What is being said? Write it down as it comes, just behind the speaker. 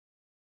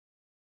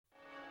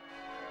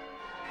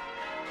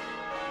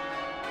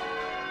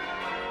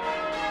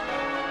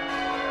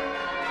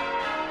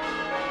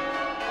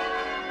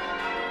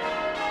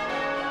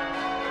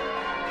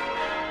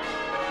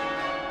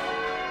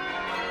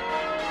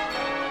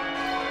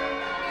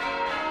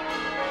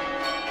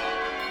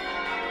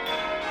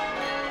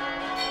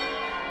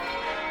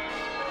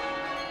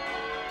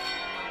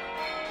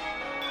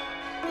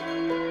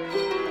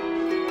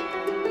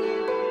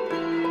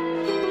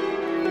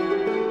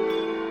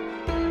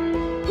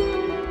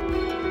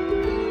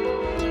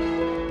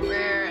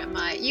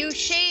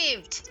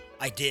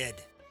I did.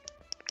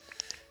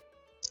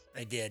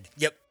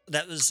 Yep,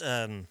 that was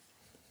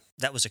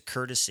a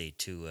courtesy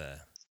to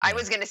I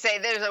was going to say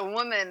there's a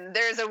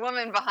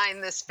woman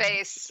behind this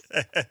face.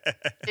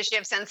 Does she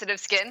have sensitive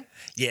skin?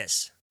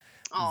 Yes,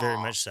 very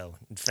much so.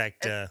 In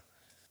fact,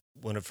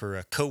 one of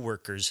her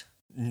coworkers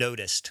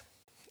noticed.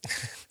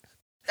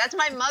 That's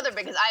my mother,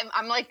 because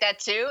I'm like that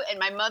too, and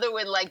my mother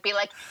would be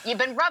like, "You've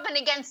been rubbing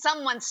against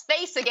someone's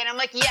face again." I'm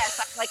like, "Yes."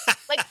 I'm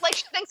like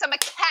she thinks I'm a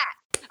cat.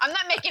 I'm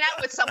not making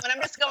out with someone.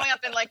 I'm just going up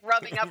and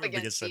rubbing up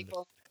against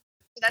people.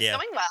 That's Yeah.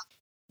 going well.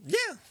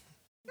 Yeah.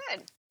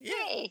 Good. Yeah.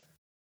 Yay.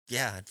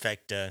 Yeah. In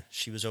fact,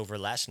 she was over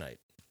last night,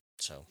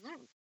 so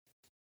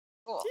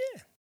Cool.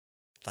 yeah,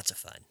 lots of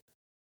fun.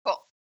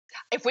 Cool.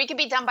 If we could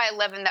be done by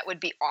 11, that would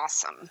be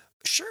awesome.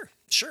 Sure.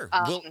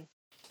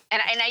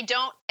 And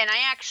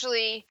I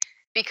actually,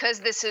 because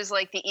this is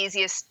the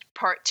easiest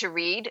part to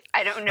read,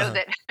 I don't know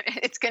that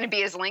it's going to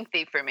be as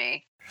lengthy for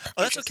me.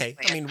 Oh, that's okay.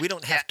 I mean, we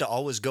don't have to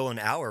always go an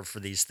hour for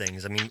these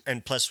things. I mean,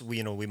 and plus,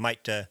 we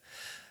might,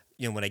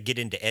 when I get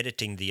into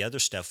editing the other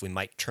stuff, we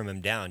might trim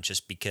them down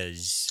just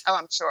because. Oh,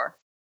 I'm sure.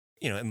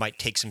 It might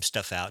take some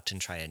stuff out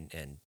and try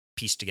and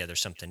piece together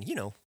something.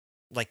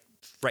 Like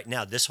right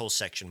now, this whole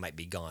section might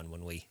be gone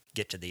when we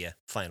get to the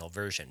final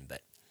version.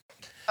 But.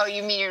 Oh,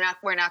 you mean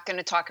we're not going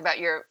to talk about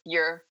your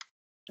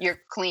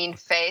clean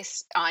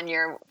face on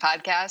your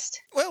podcast?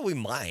 Well, we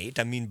might.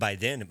 I mean, by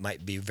then it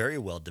might be very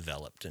well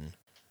developed, and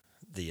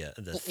the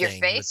your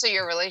face or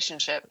your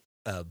relationship?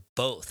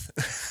 Both.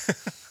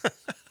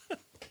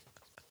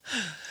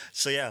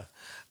 So yeah.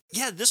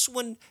 This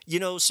one,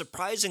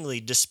 surprisingly,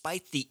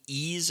 despite the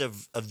ease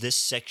of this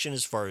section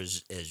as far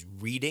as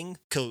reading.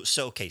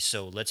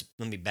 So let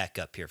me back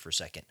up here for a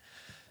second.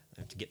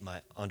 I have to get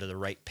onto the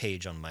right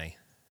page on my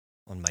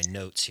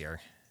notes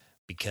here,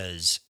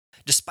 because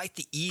despite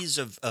the ease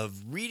of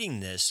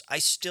reading this, I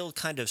still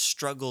kind of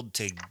struggled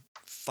to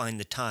find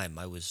the time.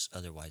 I was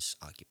otherwise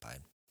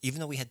occupied, even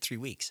though we had 3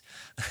 weeks.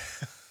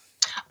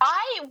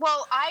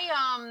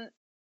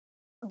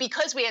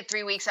 Because we had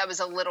 3 weeks, I was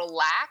a little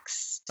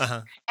lax.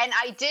 Uh-huh. And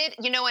I did,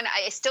 and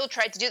I still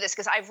tried to do this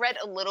because I've read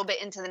a little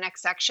bit into the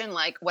next section,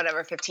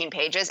 15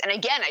 pages. And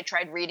again, I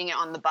tried reading it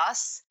on the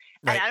bus.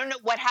 Right. And I don't know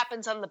what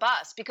happens on the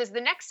bus, because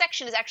the next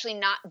section is actually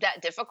not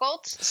that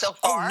difficult so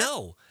far. Oh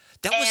no.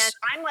 And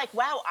I'm like,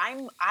 wow,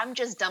 I'm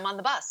just dumb on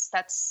the bus.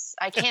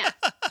 I can't.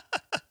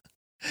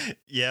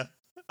 Yeah,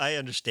 I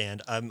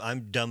understand.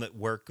 I'm dumb at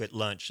work, at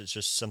lunch. It's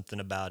just something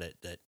about it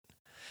that.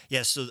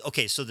 Yeah. So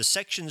the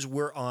sections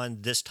we're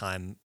on this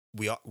time,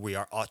 we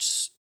are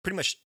pretty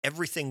much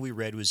everything we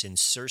read was in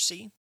Circe.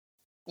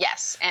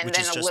 Yes, and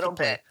then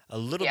a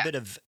little bit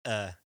of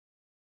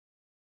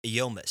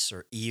Iomus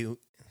or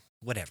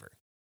whatever.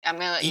 I'm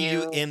gonna let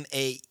you.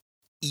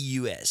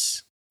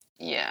 Eumaeus.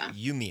 Yeah.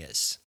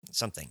 Eumaeus,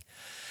 something.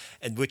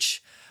 And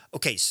which,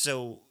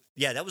 so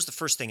yeah, that was the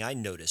first thing I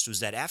noticed, was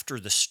that after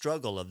the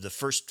struggle of the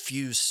first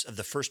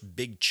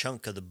big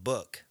chunk of the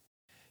book,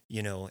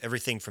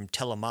 everything from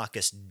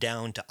Telemachus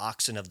down to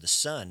Oxen of the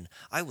Sun,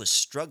 I was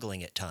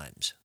struggling at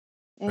times,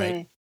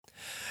 right?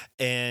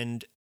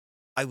 And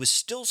I was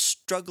still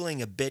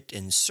struggling a bit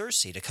in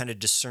Circe to kind of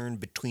discern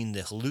between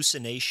the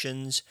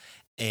hallucinations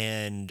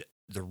and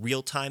the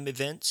real-time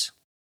events.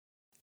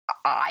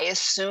 I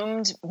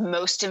assumed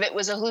most of it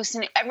was a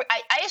hallucination.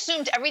 I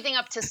assumed everything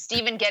up to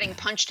Stephen getting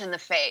punched in the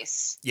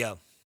face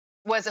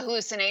was a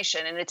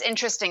hallucination. And it's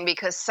interesting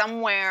because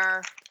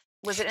somewhere,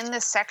 was it in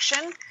this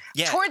section?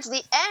 Yeah. Towards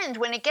the end,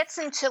 when it gets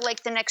into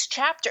the next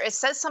chapter, it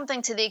says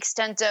something to the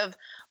extent of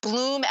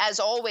Bloom, as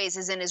always,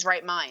 is in his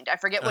right mind. I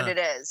forget what it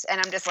is.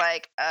 And I'm just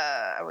like,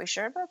 are we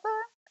sure about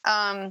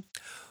that?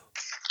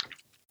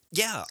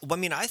 Yeah. Well,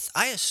 I mean,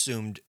 I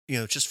assumed,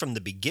 just from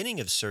the beginning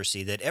of Circe,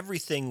 that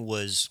everything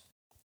was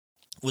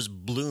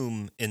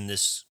Bloom in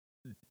this,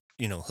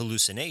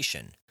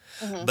 hallucination.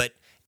 Mm-hmm. But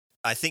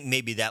I think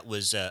maybe that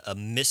was a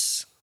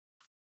miss,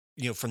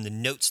 from the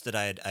notes that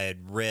I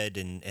had read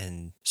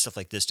and stuff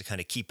like this, to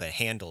kind of keep a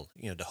handle,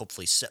 to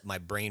hopefully set my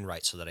brain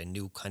right so that I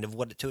knew kind of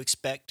what to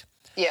expect.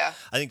 Yeah.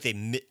 I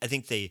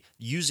think they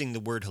using the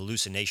word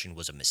hallucination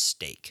was a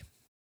mistake.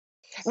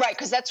 Right,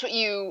 because that's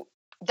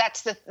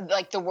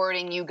the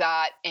wording you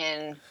got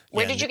in.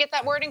 Where did you get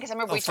that wording? Because I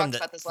remember we talked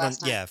about this last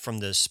time. Yeah, from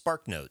the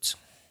Spark Notes.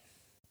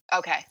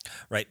 Okay.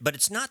 Right, but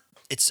it's not.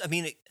 I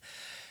mean,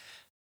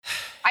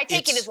 I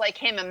take it as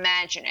him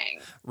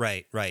imagining.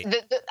 Right.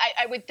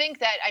 I would think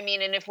that. I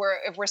mean, and if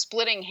we're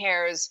splitting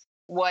hairs,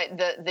 what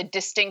the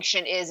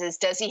distinction is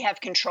does he have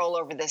control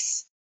over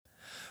this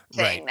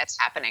thing that's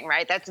happening?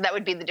 Right. That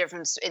would be the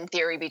difference in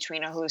theory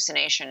between a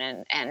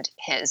hallucination and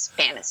his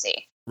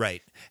fantasy.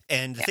 Right.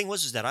 And the thing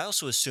was that I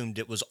also assumed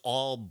it was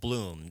all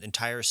Bloom. The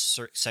entire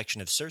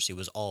section of Circe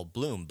was all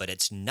Bloom, but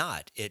it's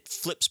not. It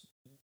flips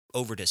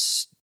over to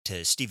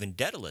Stephen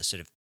Dedalus.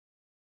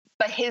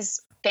 But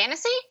his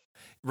fantasy?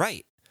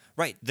 Right.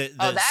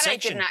 That section, I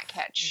did not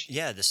catch.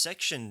 Yeah, the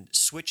section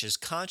switches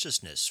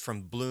consciousness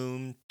from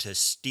Bloom to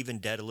Stephen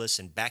Dedalus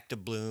and back to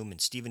Bloom and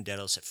Stephen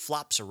Dedalus. It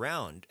flops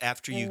around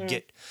after you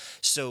get...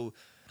 So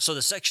So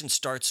the section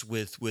starts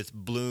with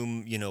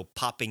Bloom,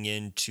 popping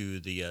into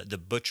the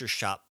butcher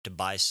shop to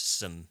buy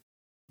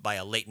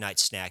a late night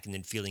snack, and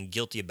then feeling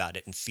guilty about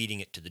it and feeding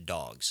it to the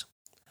dogs.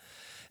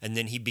 And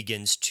then he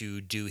begins to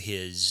do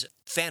his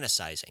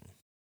fantasizing,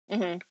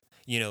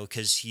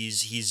 because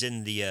he's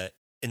in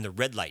the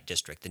red light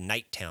district, the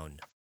Nighttown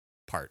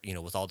part,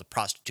 with all the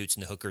prostitutes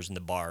and the hookers and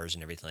the bars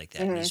and everything like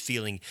that. And he's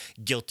feeling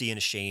guilty and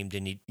ashamed,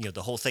 and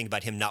the whole thing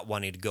about him not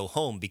wanting to go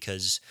home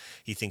because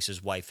he thinks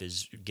his wife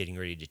is getting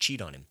ready to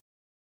cheat on him.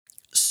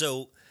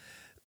 So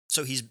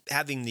he's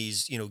having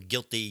these,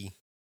 guilty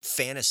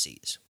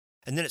fantasies.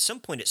 And then at some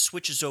point it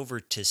switches over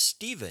to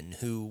Stephen,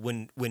 who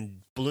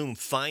when Bloom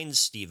finds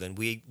Stephen,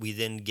 we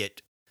then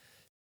get.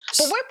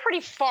 But we're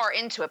pretty far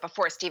into it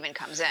before Stephen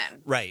comes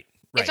in. Right.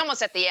 It's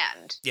almost at the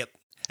end. Yep.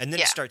 And then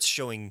it starts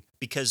showing,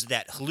 because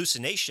that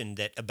hallucination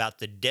about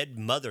the dead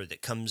mother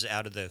that comes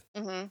out of the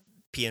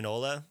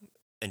pianola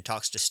and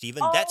talks to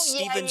Stephen, that's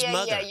Stephen's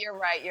mother. Yeah, you're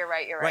right.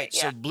 Right.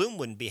 Yeah. So Bloom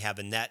wouldn't be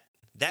having that.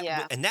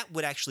 And that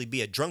would actually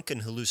be a drunken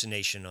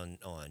hallucination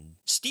on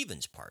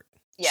Stephen's part.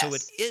 Yes. So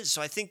it is.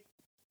 So I think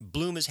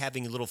Bloom is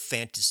having little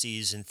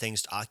fantasies and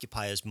things to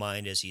occupy his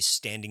mind as he's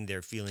standing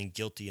there feeling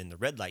guilty in the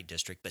red light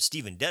district. But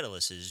Stephen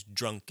Dedalus is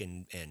drunk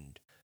and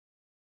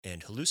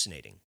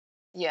hallucinating.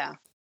 Yeah.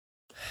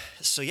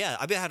 So yeah,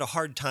 I've had a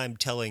hard time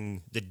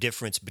telling the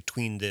difference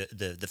between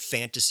the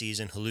fantasies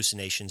and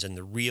hallucinations and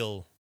the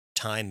real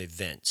time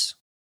events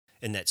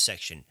in that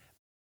section.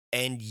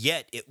 And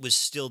yet it was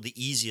still the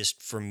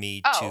easiest for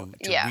me to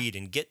read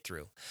and get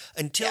through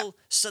until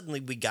suddenly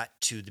we got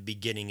to the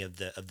beginning of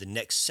the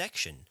next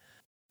section,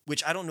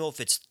 which I don't know if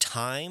it's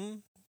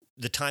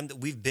the time that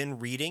we've been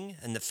reading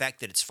and the fact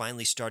that it's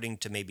finally starting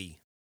to maybe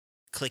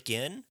click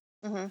in.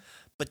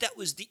 But that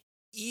was the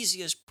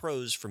easiest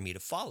prose for me to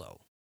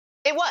follow.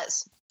 It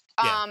was.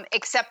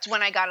 Except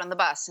when I got on the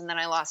bus and then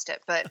I lost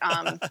it. But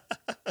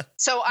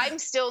so I'm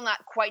still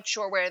not quite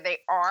sure where they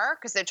are,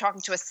 because they're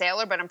talking to a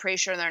sailor, but I'm pretty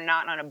sure they're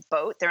not on a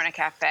boat. They're in a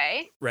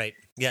cafe. Right.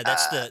 Yeah,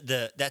 that's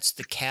that's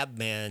the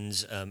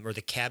cabman's or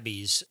the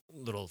cabbie's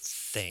little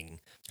thing.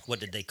 What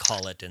did they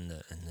call it in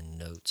the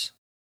notes?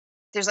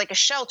 There's like a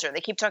shelter. They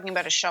keep talking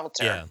about a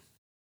shelter. Yeah.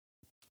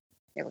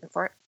 You're looking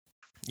for it?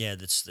 Yeah,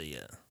 that's the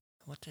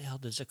what the hell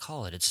does it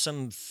call it? It's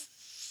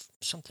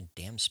something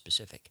damn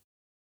specific.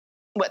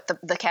 What,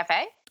 the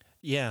cafe?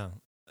 Yeah,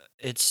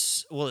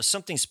 it's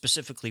something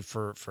specifically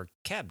for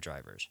cab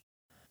drivers.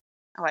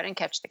 Oh, I didn't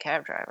catch the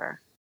cab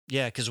driver.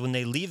 Yeah, because when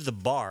they leave the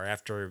bar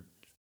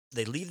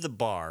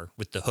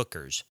with the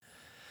hookers,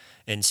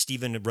 and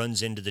Stephen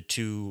runs into the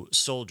two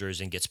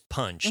soldiers and gets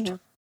punched.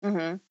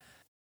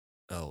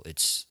 Oh,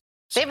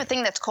 they have a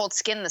thing that's called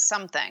Skin the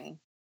Something.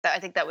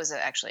 I think that was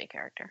actually a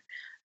character.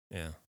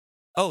 Yeah.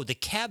 Oh, the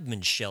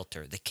cabman's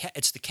shelter.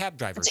 It's the cab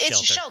driver's shelter.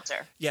 It's a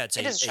shelter. Yeah, it's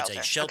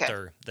a shelter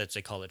okay. that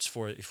they call it. It's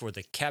for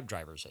the cab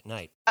drivers at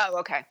night. Oh,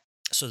 okay.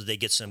 So that they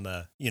get some,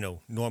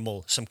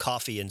 some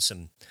coffee and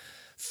some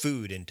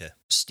food into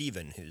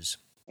Stephen, who's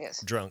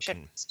drunk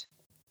and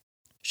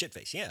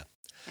shit-faced. Yeah.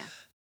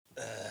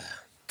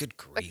 Good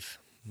grief.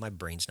 My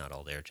brain's not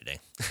all there today.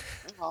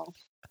 Oh.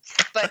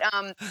 But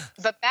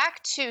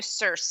back to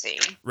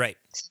Cersei. Right.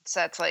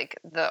 So that's like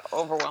the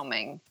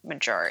overwhelming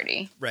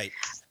majority. Right.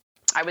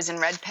 I was in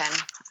red pen.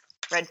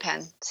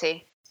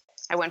 See,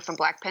 I went from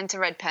black pen to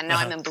red pen. Now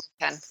I'm in blue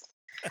pen.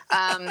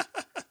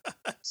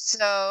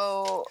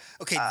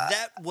 Okay,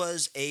 that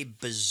was a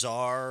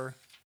bizarre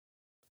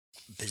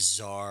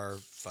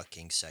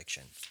fucking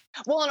section.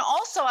 Well, and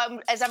also,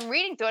 as I'm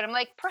reading through it, I'm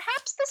like,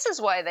 perhaps this is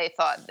why they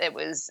thought it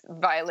was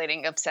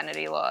violating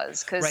obscenity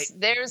laws, because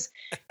there's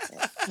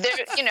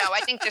I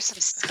think there's some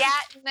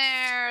scat in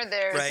there.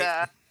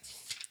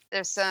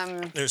 There's some.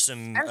 There's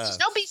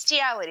no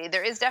bestiality.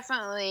 There is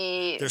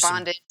definitely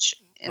bondage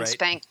and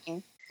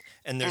spanking.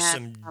 And there's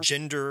some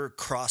gender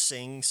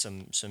crossing,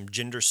 some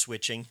gender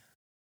switching.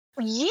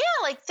 Yeah,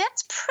 like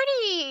that's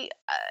pretty,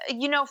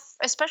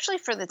 especially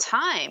for the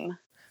time.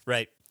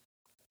 Right.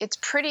 It's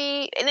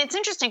pretty, and it's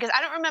interesting because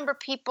I don't remember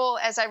people,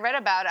 as I read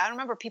about it, I don't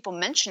remember people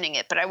mentioning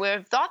it, but I would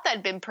have thought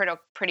that'd been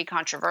pretty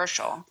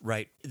controversial.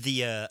 Right.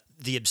 The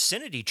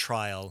obscenity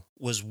trial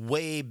was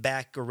way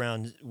back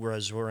around,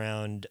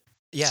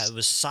 it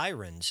was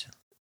Sirens,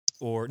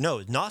 or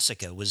no,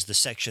 Nausicaa was the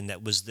section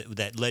that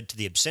led to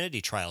the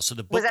obscenity trial. So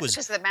the book was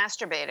because of the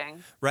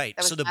masturbating. Right.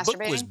 So the book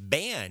was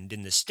banned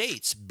in the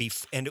States,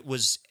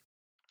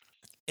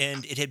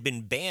 and it had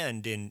been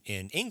banned in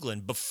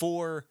England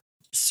before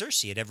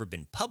Circe had ever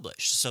been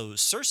published. So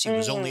Circe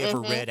was only ever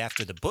read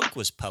after the book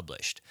was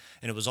published,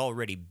 and it was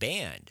already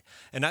banned.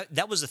 And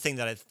that was the thing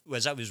that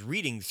as I was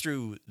reading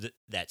through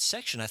that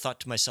section, I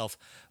thought to myself,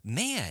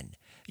 man,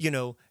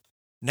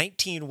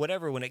 19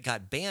 whatever, when it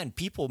got banned,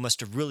 people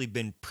must have really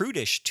been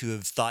prudish to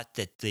have thought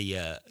that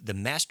the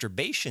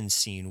masturbation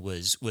scene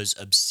was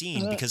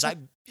obscene, because it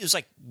was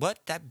like, what?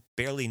 That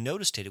barely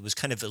noticed it. It was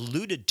kind of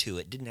alluded to.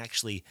 It didn't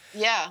actually,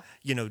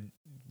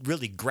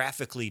 really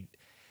graphically,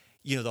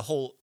 the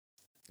whole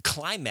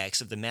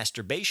climax of the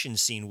masturbation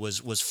scene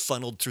was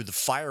funneled through the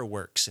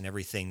fireworks and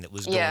everything that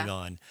was going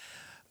on.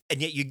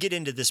 and yet you get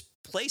into this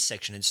play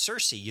section in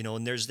Circe,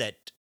 and there's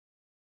that,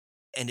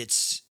 and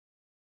it's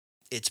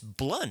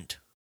blunt.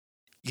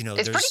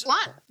 It's pretty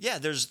blunt. Yeah,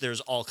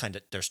 there's all kind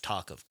of, there's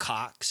talk of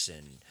cocks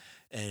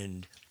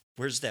and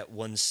where's that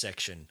one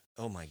section?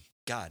 Oh my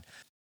God.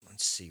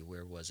 Let's see,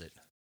 where was it?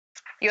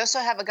 You also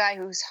have a guy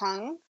who's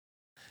hung.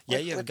 Yeah,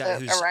 you have a guy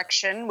who's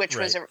erection, which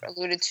was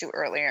alluded to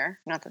earlier.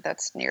 Not that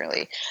that's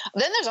nearly.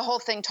 Then there's a whole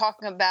thing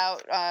talking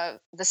about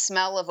the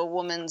smell of a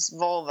woman's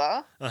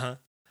vulva.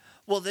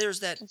 Well, there's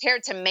that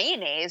compared to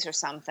mayonnaise or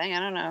something. I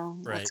don't know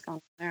what's going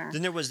on there.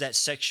 Then there was that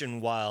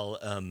section while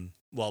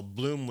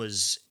Bloom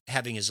was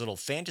having his little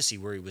fantasy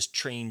where he was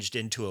changed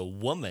into a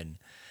woman,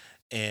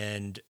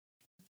 and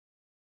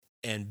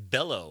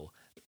Bello,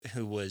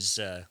 who was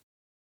the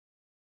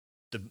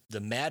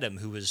madam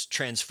who was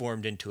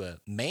transformed into a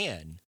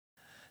man.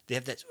 They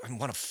have that.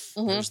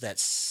 Where's that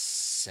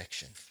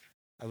section?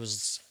 I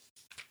was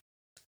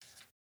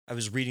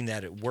reading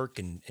that at work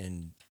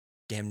and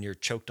damn near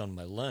choked on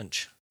my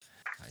lunch.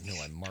 I know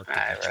I marked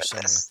it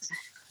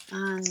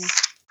somewhere.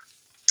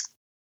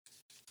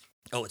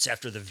 Oh, it's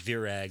after the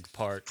virag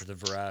part or the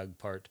virag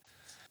part.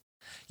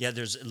 Yeah,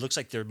 it looks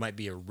like there might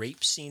be a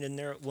rape scene in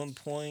there at one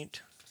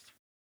point.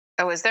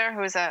 Oh, is there?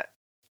 Who is that?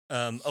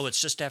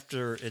 It's just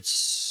after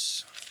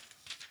it's.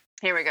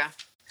 Here we go.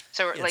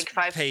 So we're like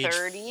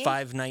 530? Page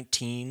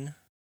 519.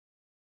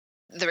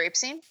 The rape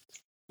scene?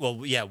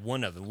 Well, yeah,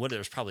 one of them.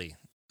 There's probably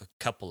a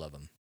couple of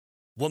them.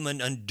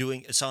 Woman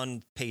undoing. It's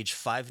on page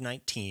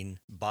 519,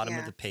 bottom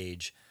of the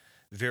page.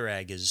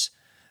 Virag is,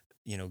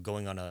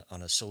 going on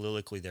a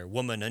soliloquy there.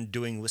 Woman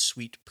undoing with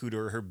sweet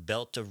pudor her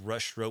belt of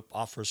rush rope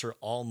offers her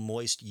all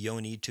moist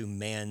yoni to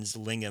man's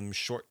lingam.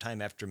 Short time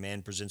after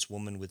man presents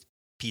woman with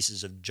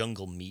pieces of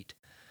jungle meat.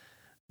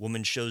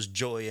 Woman shows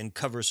joy and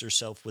covers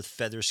herself with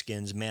feather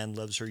skins. Man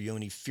loves her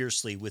yoni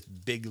fiercely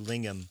with big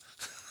lingam.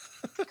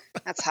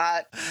 That's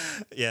hot.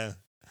 Yeah.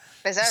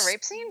 Is that a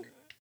rape scene?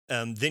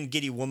 Then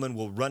giddy woman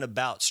will run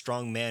about.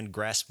 Strong man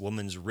grasps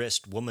woman's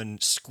wrist. Woman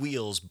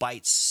squeals,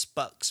 bites,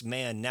 spucks.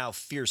 Man, now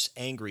fierce,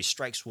 angry,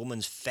 strikes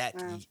woman's fat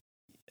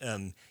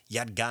yadgana.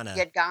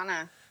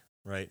 Yadgana.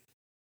 Right.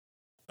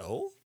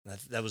 Oh?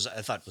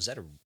 Was that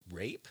a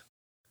rape?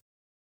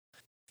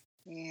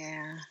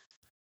 Yeah.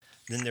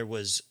 Then there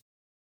was...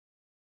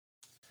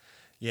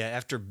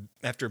 Yeah,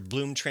 after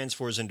Bloom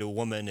transforms into a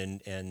woman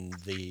and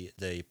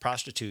the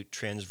prostitute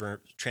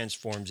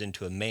transforms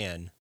into a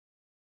man.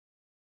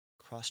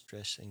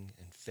 Cross-dressing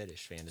and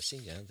fetish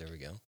fantasy. Yeah, there we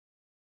go.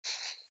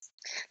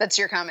 That's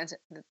your comment.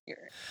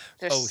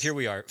 Here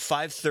we are.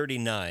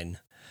 539.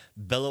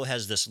 Bello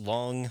has this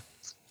long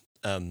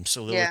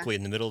soliloquy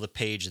in the middle of the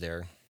page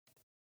there.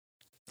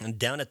 And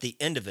down at the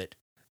end of it,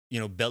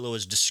 Bello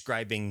is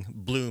describing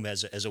Bloom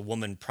as a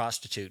woman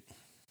prostitute,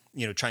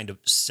 trying to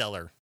sell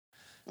her.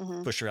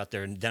 Push her out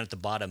there, and down at the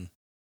bottom,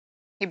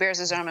 he bears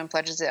his arm and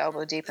pledges the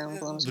elbow deep in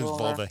Bloom's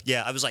vulva.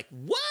 Yeah, I was like,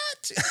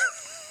 what?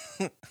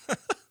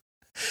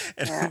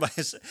 And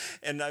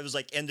I was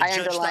like, and the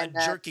judge thought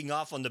jerking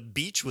off on the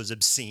beach was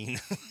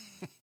obscene.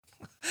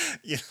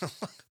 I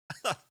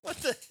thought, what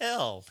the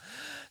hell?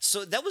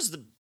 So that was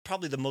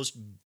probably the most.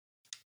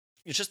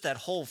 It's just that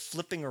whole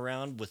flipping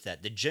around with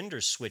that. The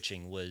gender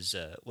switching was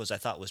I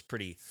thought was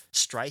pretty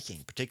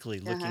striking,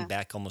 particularly looking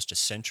back almost a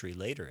century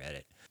later at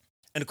it.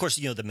 And of course,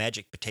 the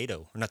magic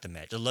potato, or not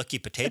the lucky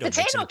potato. The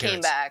potato came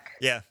back.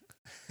 Yeah.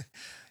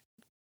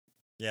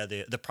 Yeah,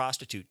 the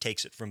prostitute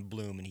takes it from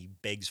Bloom and he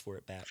begs for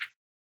it back.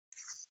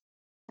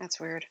 That's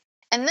weird.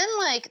 And then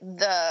like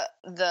the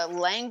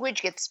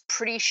language gets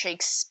pretty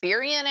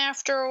Shakespearean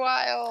after a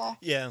while.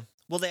 Yeah.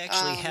 Well, they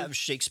actually have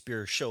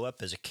Shakespeare show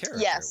up as a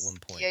character at one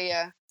point.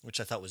 Yeah. Which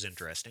I thought was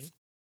interesting.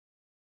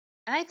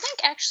 And I think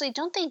actually,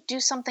 don't they do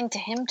something to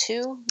him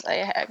too?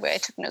 I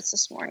took notes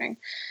this morning.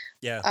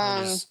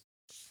 Yeah.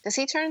 Does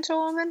he turn into a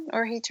woman,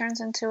 or he turns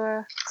into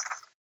a?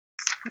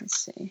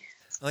 Let's see.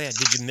 Oh yeah,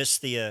 did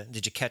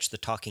you catch the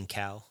talking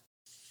cow?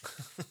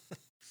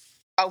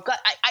 Oh God,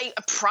 I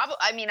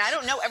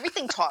don't know.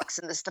 Everything talks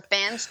in this. The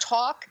fans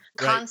talk,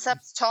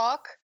 concepts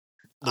talk.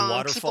 The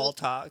waterfall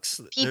talks.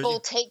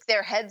 People take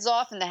their heads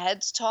off, and the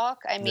heads talk.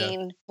 I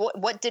mean,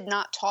 what did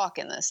not talk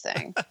in this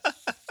thing?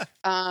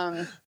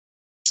 Where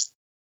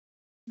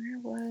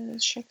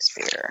was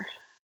Shakespeare?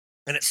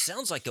 And it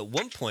sounds like at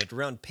one point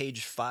around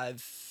page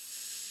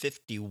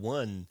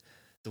 551,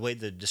 the way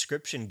the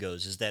description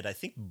goes is that I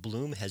think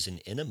Bloom has an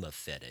enema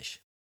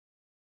fetish.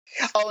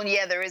 Oh, and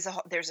yeah, there's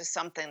a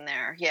something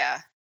there,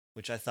 yeah.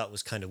 Which I thought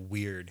was kind of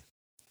weird.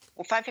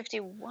 Well,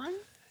 551?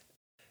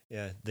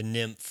 Yeah, the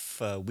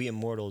nymph, we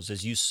immortals,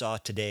 as you saw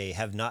today,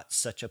 have not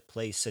such a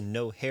place, and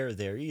no hair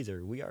there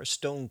either. We are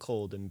stone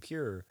cold and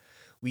pure.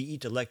 We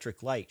eat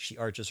electric light. She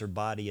arches her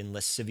body in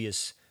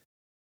lascivious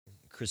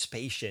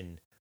crispation,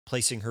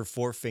 placing her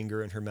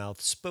forefinger in her mouth,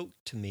 spoke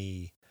to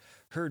me,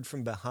 heard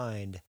from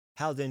behind.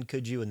 How then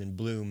could you? And then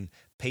Bloom,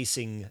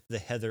 pacing the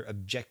heather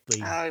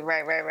abjectly. Oh,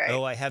 right.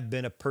 Oh, I have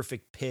been a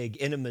perfect pig.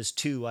 Enemas,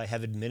 too, I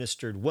have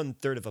administered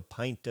 1/3 of a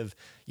pint of,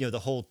 the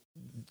whole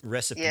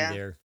recipe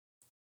there.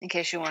 In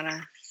case you want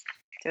to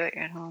do it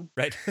at home.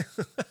 Right.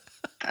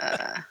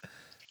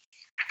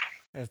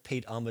 I've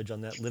paid homage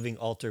on that living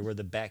altar where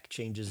the back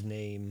changes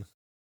name.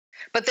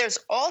 But there's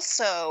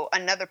also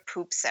another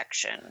poop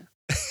section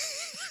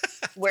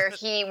where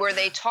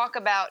they talk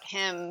about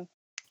him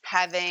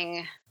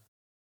having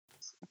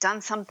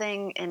done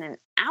something in an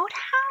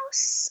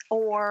outhouse,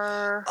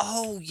 or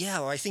Oh yeah,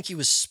 well, I think he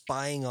was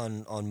spying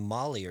on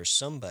Molly or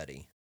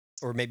somebody,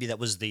 or maybe that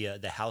was the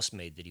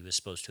housemaid that he was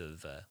supposed to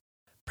have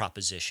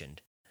propositioned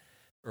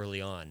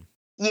early on.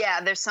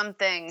 yeah, there's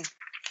something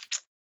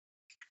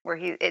where I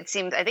think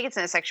it's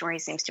in a section where he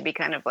seems to be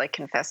kind of like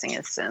confessing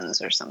his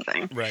sins or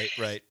something.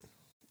 Right.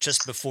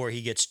 Just before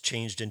he gets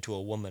changed into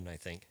a woman, I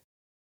think.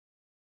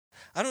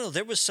 I don't know.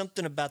 There was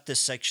something about this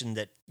section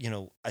that,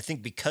 I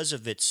think because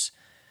of its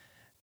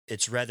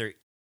rather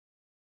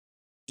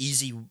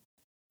easy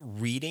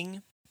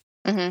reading,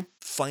 Mm-hmm.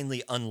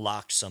 finally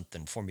unlocked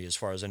something for me as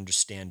far as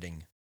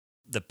understanding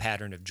the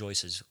pattern of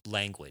Joyce's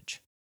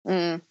language.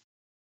 Mm.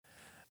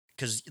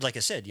 Because, like I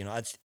said,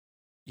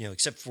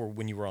 except for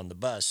when you were on the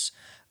bus,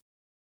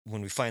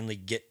 when we finally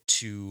get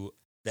to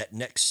that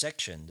next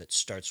section that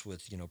starts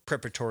with,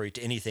 preparatory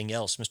to anything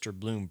else, Mr.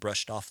 Bloom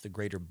brushed off the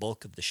greater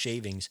bulk of the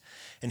shavings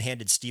and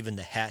handed Stephen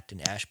the hat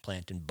and ash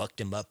plant and bucked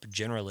him up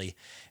generally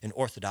in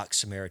orthodox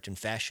Samaritan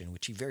fashion,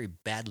 which he very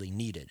badly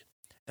needed.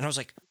 And I was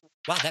like,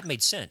 wow, that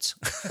made sense.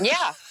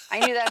 Yeah, I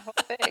knew that whole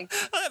thing.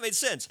 Well, that made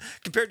sense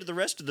compared to the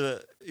rest of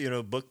the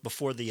book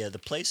before the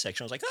play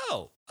section. I was like,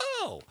 oh,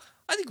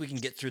 I think we can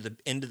get through the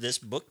end of this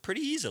book pretty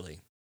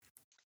easily.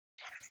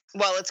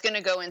 Well, it's going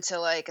to go into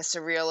like a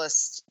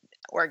surrealist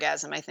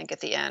orgasm, I think, at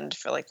the end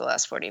for like the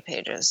last 40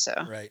 pages. So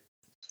right,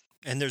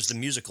 and there's the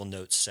musical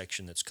notes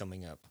section that's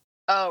coming up.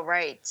 Oh,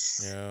 right.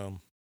 Yeah.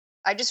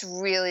 I just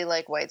really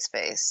like white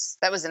space.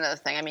 That was another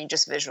thing. I mean,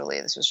 just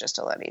visually, this was just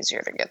a lot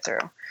easier to get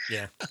through.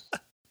 Yeah.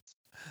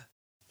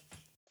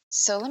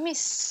 So let me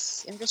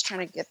see. I'm just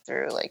trying to get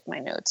through like my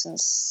notes and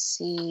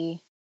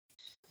see.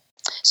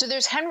 So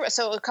there's Henry.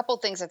 So a couple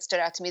of things that stood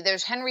out to me.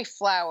 There's Henry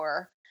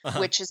Flower,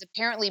 which is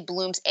apparently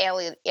Bloom's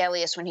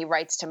alias when he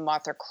writes to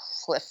Martha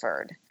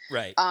Clifford.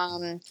 Right.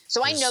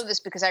 So I know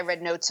this because I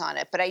read notes on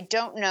it, but I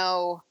don't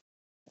know.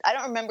 I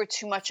don't remember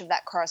too much of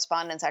that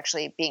correspondence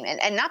actually being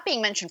and not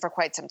being mentioned for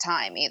quite some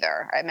time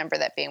either. I remember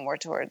that being more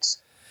towards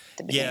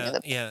the beginning of the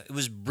book. Yeah. It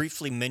was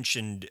briefly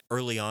mentioned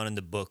early on in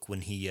the book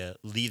when he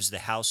leaves the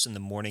house in the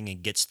morning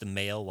and gets the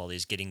mail while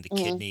he's getting the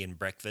kidney and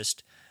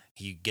breakfast.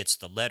 He gets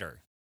the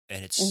letter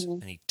and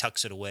and he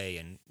tucks it away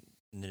and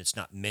then it's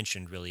not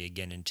mentioned really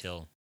again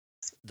until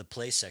the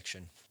play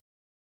section.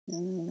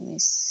 Let me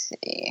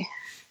see.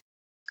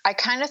 I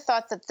kind of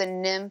thought that the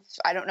nymph,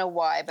 I don't know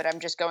why, but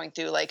I'm just going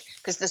through like,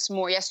 because this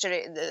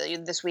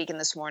week and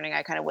this morning,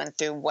 I kind of went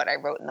through what I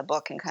wrote in the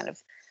book and kind of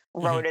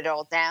wrote it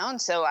all down.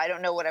 So I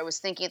don't know what I was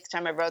thinking at the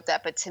time I wrote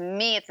that. But to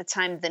me at the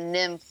time, the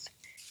nymph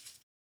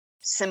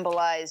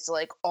symbolized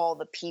like all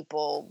the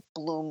people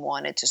Bloom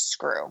wanted to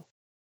screw.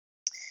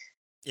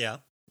 Yeah,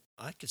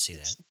 I could see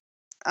that.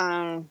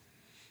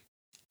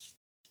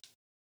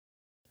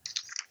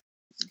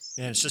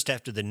 And it's just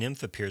after the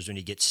nymph appears when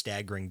you get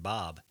Staggering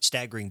Bob.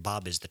 Staggering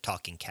Bob is the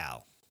talking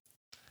cow.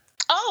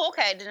 Oh,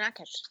 okay. I did not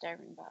catch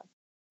Staggering Bob.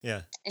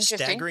 Yeah. Interesting.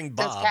 Staggering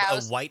Bob,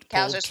 a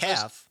white-polled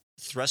calf,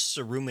 thrusts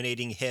a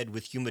ruminating head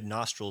with humid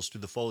nostrils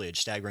through the foliage.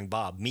 Staggering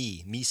Bob,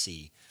 me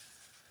see.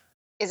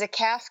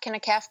 Can a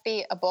calf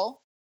be a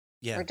bull?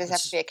 Yeah. Or does it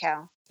have to be a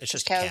cow? It's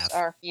just cows a calf.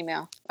 Are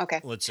female. Okay.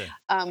 Well,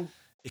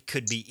 it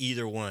could be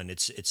either one.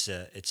 It's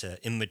a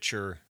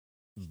immature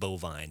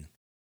bovine.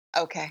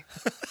 Okay.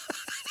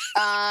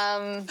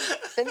 Then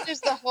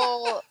there's the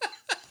whole.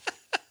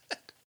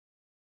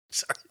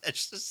 Sorry,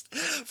 that's just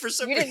for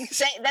some reason. You didn't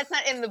say that's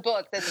not in the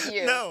book. That's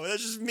you. No,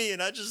 that's just me,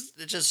 and it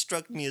just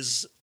struck me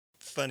as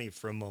funny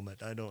for a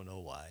moment. I don't know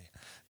why.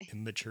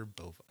 Immature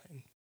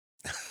bovine.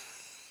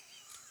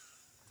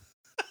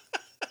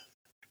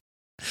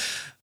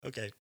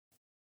 Okay,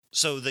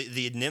 so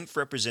the nymph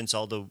represents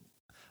all the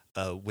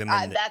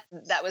women.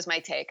 That was my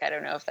take. I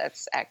don't know if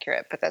that's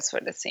accurate, but that's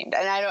what it seemed.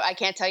 And I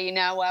can't tell you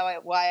now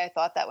why I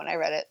thought that when I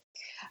read it.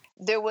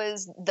 There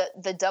was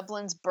the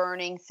Dublin's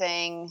burning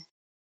thing.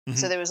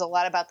 So there was a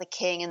lot about the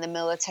king and the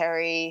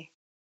military,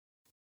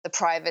 the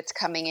privates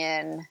coming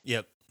in.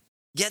 Yep.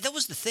 Yeah, that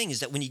was the thing, is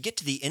that when you get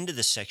to the end of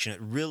this section, it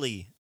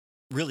really,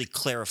 really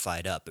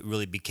clarified up. It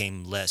really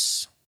became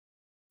less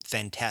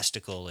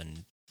fantastical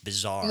and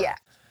bizarre.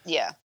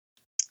 Yeah.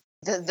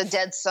 The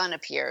dead son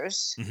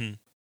appears. And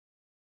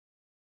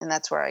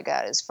that's where I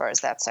got as far as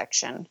that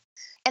section.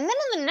 And then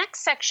in the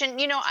next section,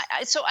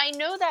 so I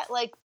know that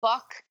like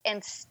Buck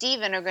and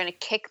Stephen are going to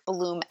kick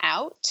Bloom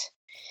out.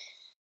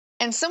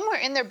 And somewhere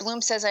in there,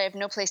 Bloom says, I have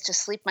no place to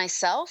sleep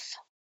myself.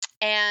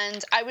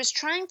 And I was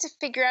trying to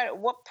figure out at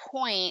what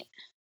point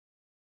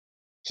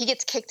he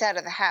gets kicked out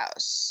of the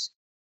house.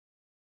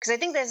 Because I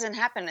think that doesn't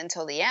happen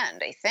until the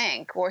end, I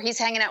think. Or he's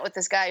hanging out with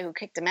this guy who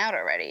kicked him out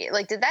already.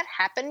 Like, did that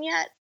happen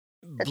yet?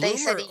 Bloom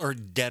or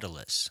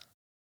Daedalus?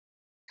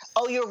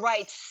 Oh, you're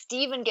right.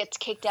 Stephen gets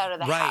kicked out of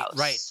the house.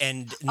 Right.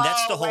 And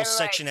that's the whole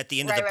section at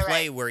the end of the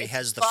play where he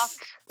has the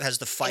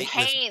fight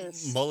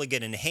with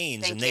Mulligan and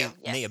Haynes, and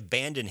they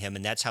abandon him,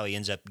 and that's how he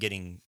ends up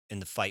getting in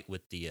the fight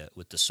with the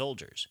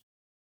soldiers.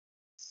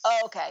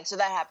 Oh, okay. So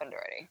that happened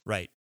already.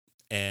 Right.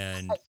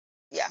 And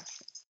Yeah.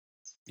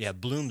 yeah,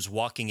 Bloom's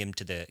walking him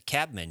to the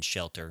cabman's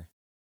shelter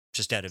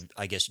just out of,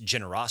 I guess,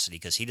 generosity,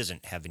 because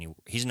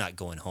he's not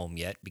going home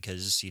yet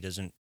because he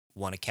doesn't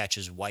want to catch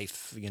his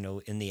wife,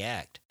 in the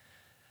act.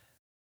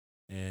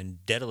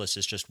 And Daedalus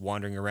is just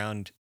wandering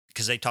around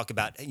because they talk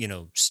about,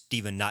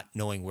 Stephen not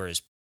knowing where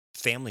his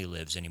family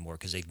lives anymore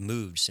because they've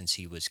moved since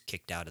he was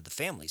kicked out of the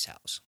family's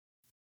house.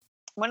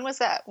 When was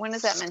that? When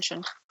is that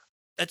mentioned?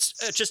 That's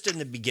just in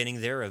the beginning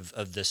there of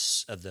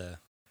the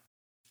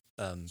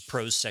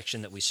prose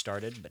section that we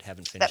started but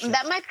haven't finished.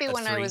 That might be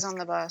when 3. I was on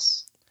the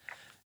bus.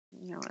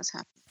 What was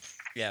happening?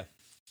 Yeah.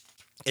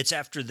 It's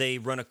after they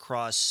run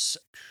across,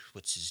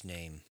 what's his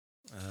name?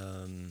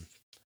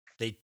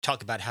 They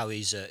talk about how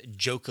he's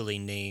jokingly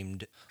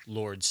named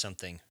Lord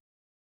something.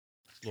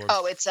 Lord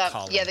it's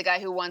the guy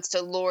who wants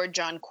to Lord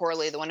John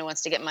Corley, the one who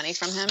wants to get money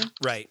from him.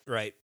 Right.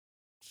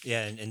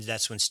 Yeah, and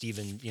that's when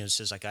Stephen,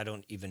 says, like, I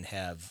don't even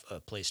have a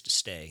place to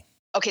stay.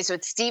 Okay, so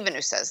it's Stephen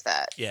who says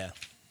that. Yeah.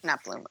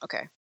 Not Bloom.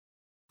 Okay.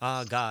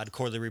 Ah, God,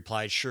 Corley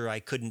replied, sure, I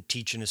couldn't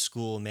teach in a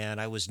school, man.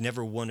 I was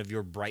never one of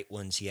your bright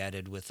ones, he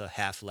added with a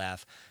half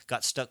laugh.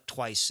 Got stuck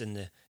twice in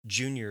the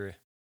junior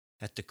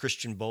at the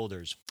Christian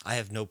Boulders. I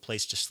have no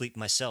place to sleep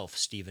myself,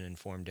 Stephen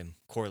informed him.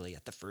 Corley,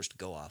 at the first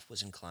go-off,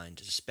 was inclined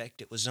to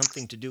suspect it was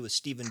something to do with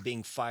Stephen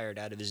being fired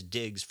out of his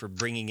digs for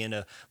bringing in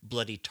a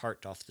bloody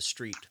tart off the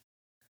street.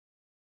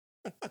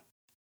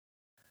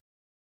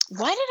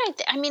 Why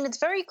did I mean, it's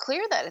very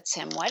clear that it's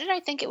him. Why did I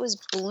think it was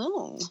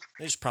Bloom?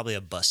 There's probably a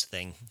bus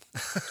thing.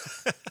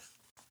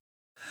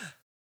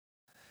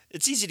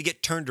 It's easy to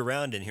get turned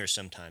around in here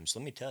sometimes,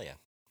 let me tell you.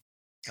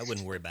 I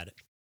wouldn't worry about it.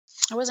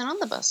 I wasn't on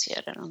the bus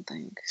yet, I don't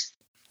think.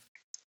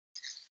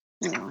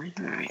 Anyway,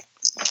 all right.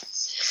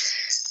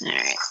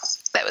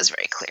 That was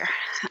very clear.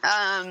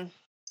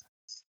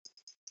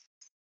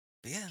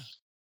 Yeah.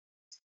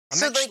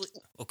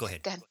 Go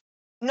ahead. Go ahead.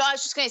 No, I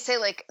was just going to say,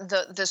 like,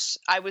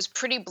 I was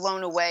pretty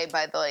blown away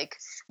by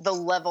the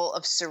level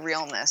of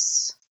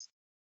surrealness.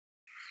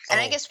 And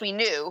I guess we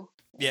knew,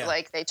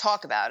 like, they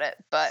talk about it,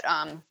 but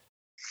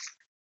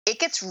it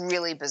gets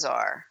really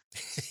bizarre.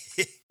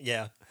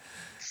 Yeah.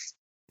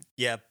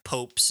 Yeah,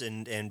 popes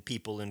and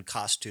people in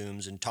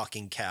costumes and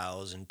talking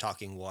cows and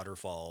talking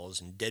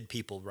waterfalls and dead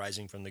people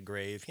rising from the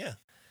grave. Yeah.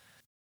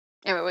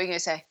 Anyway, what were you going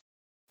to say?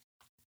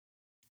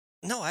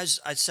 No, I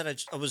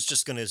said I was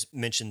just going to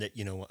mention that,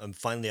 I'm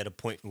finally at a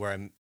point where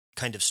I'm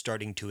kind of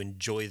starting to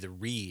enjoy the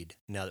read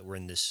now that we're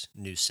in this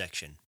new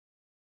section.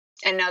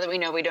 And now that we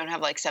know we don't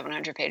have like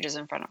 700 pages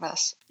in front of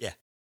us. Yeah,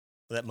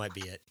 well, that might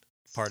be it.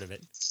 Part of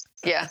it.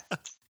 Yeah,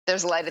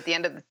 there's light at the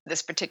end of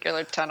this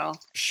particular tunnel.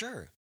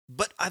 Sure.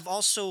 But I've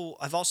also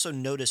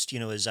noticed,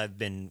 as I've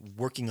been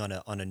working on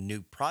a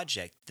new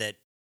project, that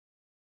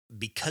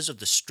because of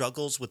the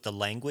struggles with the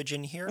language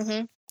in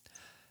here,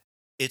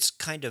 it's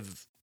kind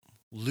of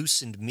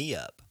loosened me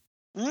up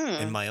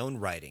in my own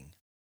writing.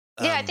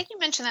 Yeah, I think you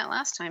mentioned that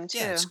last time too.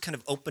 Yeah, it's kind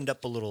of opened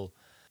up a little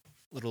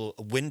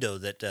window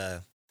that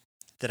I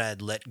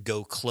had let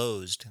go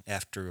closed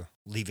after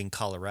leaving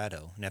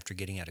Colorado and after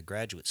getting out of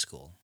graduate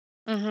school.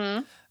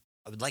 Mm-hmm.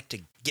 I would like to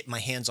get my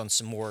hands on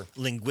some more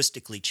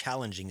linguistically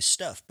challenging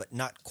stuff, but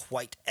not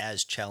quite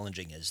as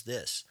challenging as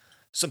this.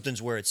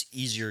 Something's where it's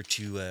easier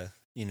to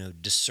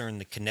discern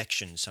the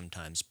connection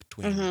sometimes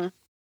between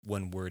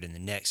one word and the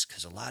next,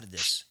 because a lot of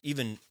this,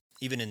 even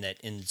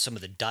in some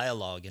of the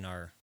dialogue in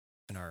our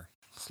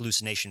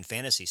hallucination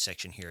fantasy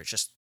section here,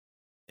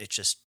 it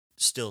just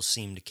still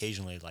seemed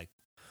occasionally like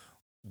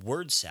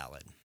word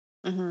salad.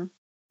 Mm-hmm.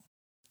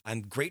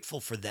 I'm grateful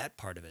for that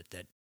part of it,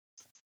 that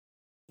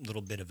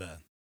little bit of a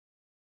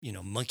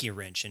monkey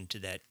wrench into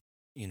that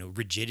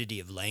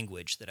rigidity of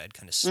language that I'd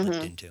kind of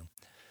slipped into,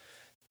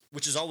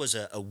 which is always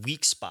a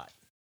weak spot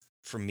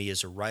for me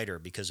as a writer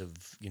because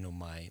of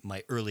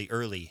my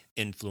early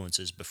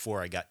influences before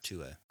I got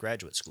to a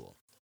graduate school.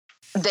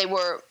 They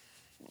were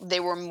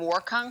more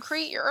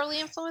concrete, your early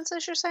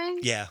influences, you're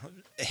saying? Yeah,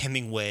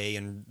 Hemingway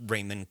and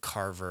Raymond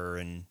Carver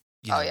and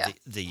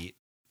the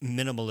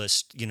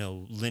minimalist,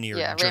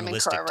 linear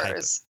journalistic type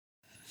of.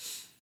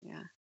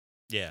 Yeah.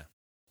 Yeah.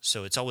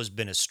 So it's always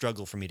been a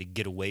struggle for me to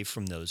get away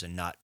from those and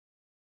not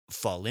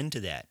fall into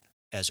that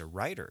as a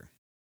writer.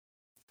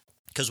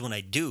 Because when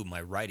I do,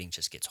 my writing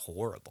just gets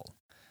horrible.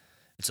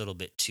 It's a little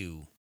bit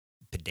too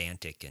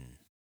pedantic and,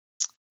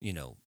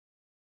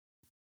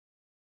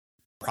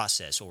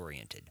 process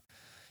oriented.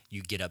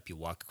 You get up, you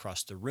walk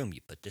across the room,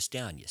 you put this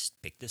down, you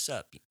pick this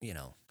up,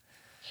 I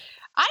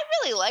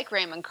really like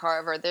Raymond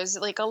Carver. There's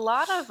like a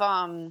lot of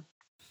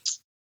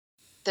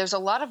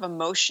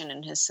emotion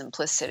in his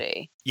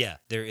simplicity. Yeah,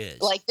 there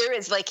is. Like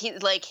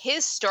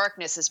his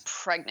starkness is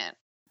pregnant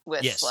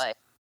with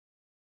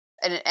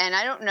and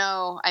I don't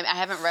know. I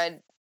haven't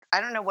read. I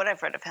don't know what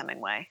I've read of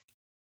Hemingway.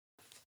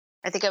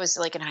 I think I was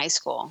like in high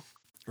school.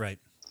 Right.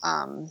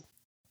 And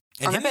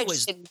maybe I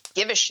just didn't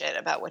give a shit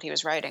about what he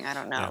was writing. I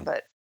don't know,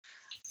 but.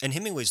 And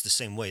Hemingway's the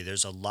same way.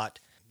 There's a lot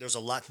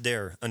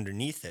there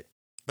underneath it.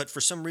 But for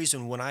some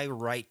reason, when I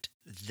write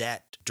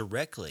that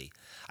directly,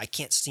 I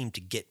can't seem to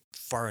get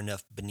far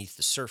enough beneath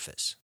the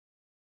surface.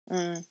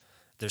 Mm.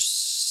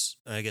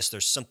 I guess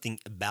there's something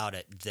about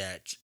it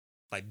that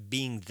by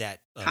being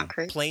that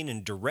Concrete. plain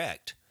and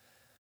direct,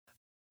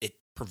 it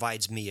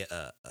provides me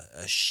a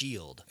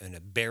shield and a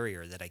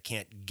barrier that I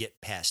can't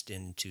get past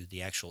into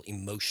the actual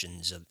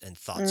emotions and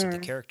thoughts of the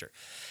character.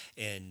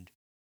 And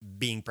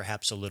being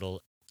perhaps a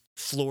little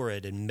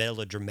florid and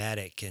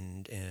melodramatic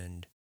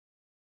and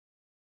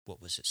what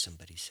was it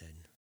somebody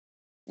said?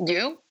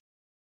 You?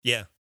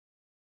 Yeah.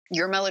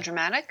 You're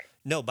melodramatic?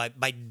 No, by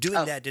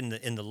doing that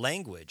in the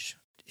language,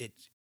 it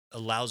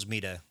allows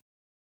me to,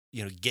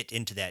 get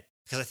into that,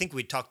 because I think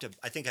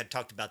I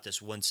talked about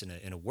this once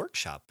in a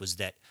workshop, was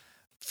that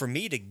for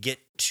me to get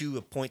to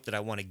a point that I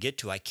want to get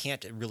to, I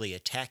can't really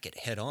attack it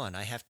head on.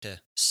 I have to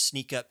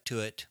sneak up to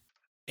it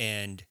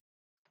and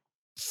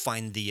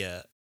find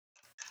the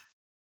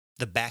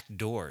back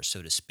door,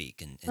 so to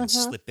speak, and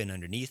slip in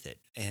underneath it.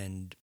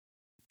 And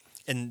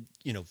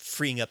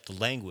freeing up the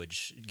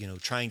language,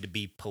 trying to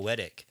be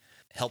poetic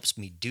helps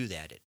me do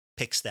that. It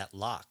picks that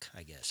lock,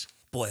 I guess.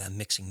 Boy, I'm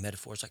mixing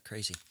metaphors like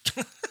crazy.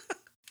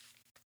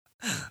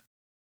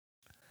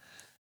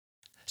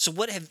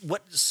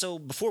 So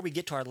before we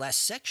get to our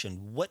last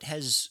section, what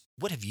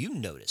have you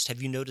noticed?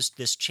 Have you noticed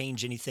this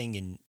change anything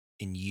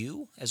in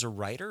you as a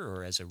writer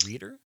or as a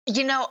reader?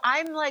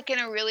 I'm like in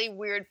a really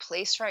weird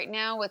place right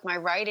now with my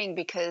writing,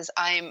 because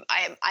I'm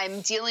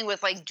dealing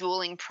with like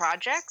dueling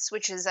projects,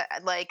 which is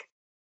like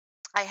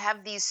I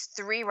have these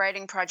 3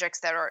 writing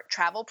projects that are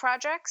travel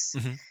projects.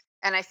 Mm-hmm.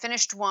 And I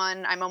finished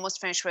one. I'm almost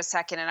finished with a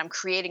second, and I'm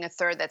creating a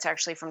third that's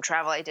actually from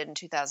travel I did in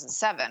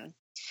 2007.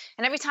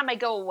 And every time I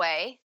go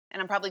away, and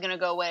I'm probably going to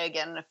go away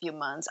again in a few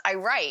months, I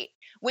write,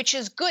 which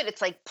is good.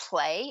 It's like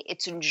play.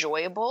 It's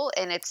enjoyable,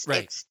 and it's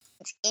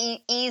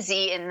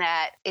easy in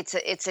that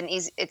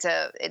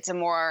it's a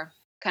more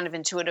kind of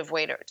intuitive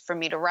way for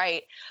me to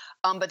write.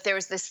 But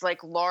there's this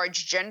like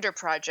large gender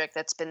project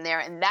that's been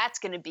there, and that's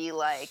going to be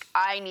like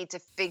I need to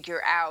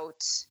figure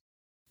out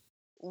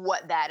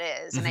what that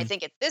is. And I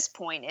think at this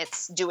point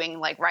it's doing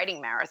like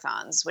writing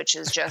marathons, which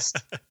is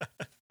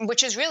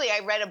really,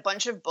 I read a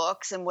bunch of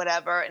books and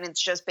whatever, and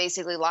it's just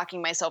basically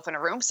locking myself in a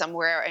room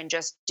somewhere and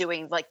just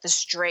doing like the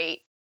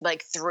straight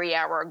like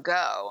 3-hour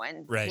go.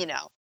 And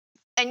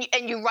and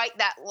you write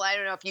that, I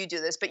don't know if you do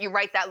this, but you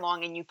write that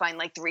long and you find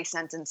like 3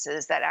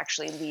 sentences that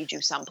actually lead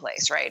you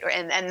someplace, right?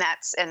 And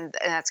that's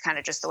kind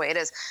of just the way it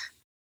is.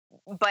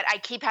 But I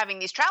keep having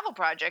these travel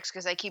projects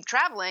because I keep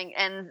traveling,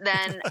 and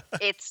then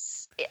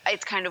it's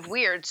kind of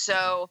weird.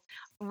 So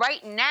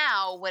right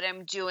now, what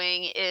I'm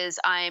doing is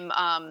I'm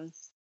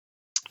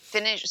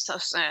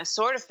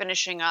sort of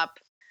finishing up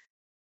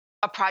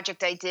a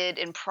project I did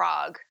in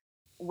Prague,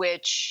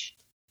 which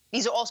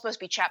these are all supposed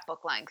to be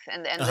chapbook length,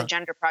 and the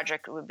gender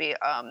project would be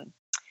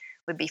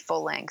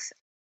full length,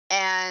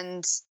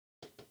 and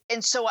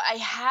so I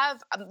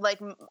have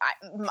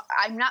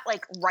I'm not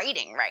like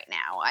writing right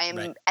now. I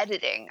am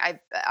editing,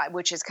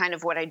 which is kind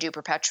of what I do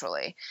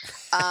perpetually.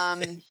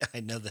 I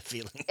know the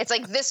feeling. It's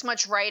like this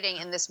much writing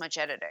and this much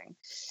editing.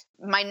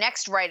 My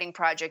next writing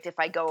project, if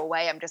I go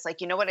away, I'm just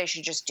like, you know what I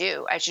should just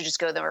do? I should just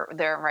go there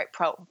and write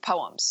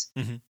poems.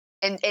 Mm-hmm.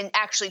 And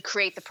actually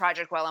create the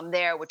project while I'm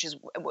there, which is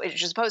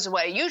opposed to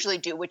what I usually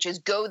do, which is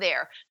go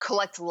there,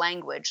 collect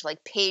language,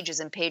 like pages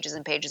and pages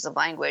and pages of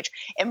language,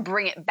 and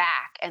bring it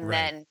back, and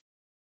then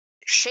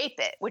shape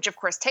it, which of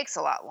course takes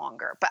a lot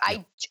longer. But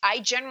I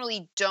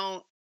generally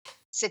don't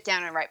sit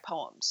down and write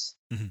poems.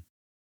 Mm-hmm.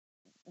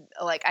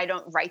 Like I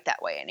don't write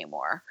that way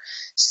anymore.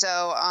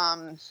 So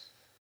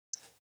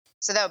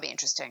so that would be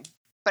interesting.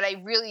 But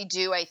I really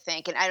do, I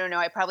think, and I don't know,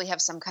 I probably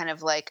have some kind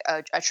of like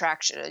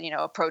attraction,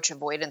 approach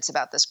avoidance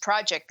about this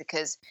project,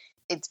 because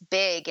it's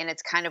big and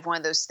it's kind of one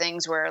of those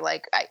things where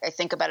like I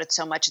think about it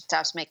so much it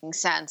stops making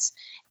sense.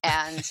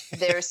 And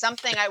there's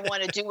something I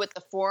want to do with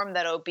the form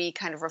that'll be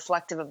kind of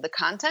reflective of the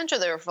content or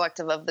the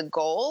reflective of the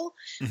goal.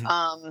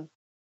 Mm-hmm.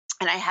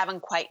 And I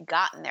haven't quite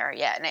gotten there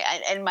yet.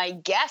 And my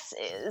guess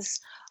is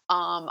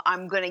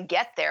I'm going to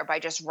get there by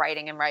just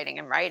writing and writing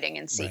and writing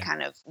and see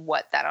kind of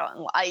what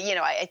that'll,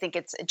 I think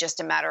it's just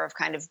a matter of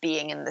kind of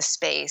being in the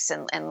space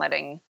and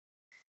letting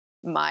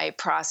my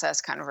process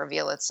kind of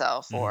reveal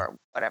itself, or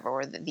whatever,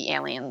 or the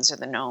aliens or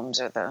the gnomes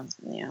or the,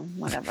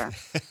 whatever,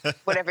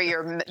 whatever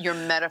your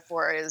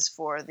metaphor is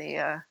for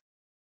the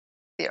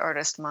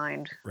artist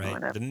mind.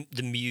 Right.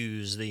 The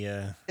muse,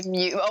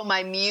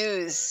 my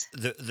muse.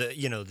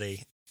 The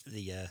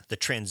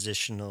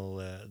transitional,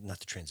 not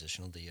the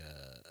transitional, the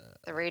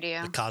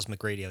radio, the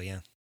cosmic radio.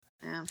 Yeah.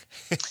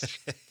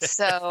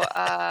 So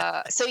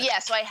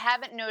I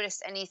haven't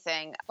noticed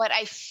anything, but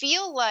I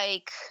feel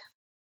like,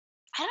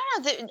 I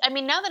don't know. I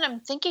mean, now that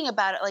I'm thinking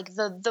about it, like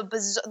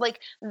like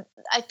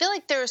I feel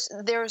like there's,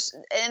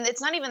 and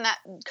it's not even that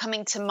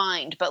coming to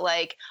mind, but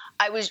like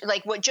I was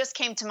like, what just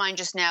came to mind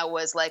just now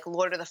was like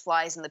Lord of the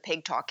Flies and the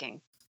pig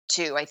talking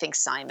to, I think,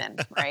 Simon,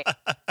 right?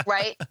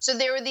 Right. So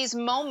there were these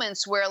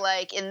moments where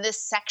like in this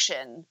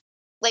section,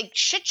 like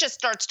shit just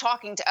starts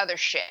talking to other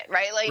shit,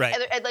 right? Like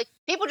Right. like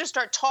people just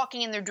start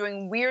talking and they're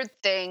doing weird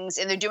things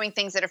and they're doing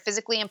things that are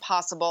physically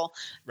impossible.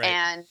 Right.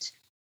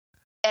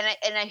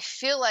 And I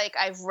feel like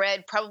I've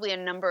read probably a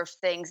number of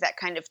things that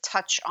kind of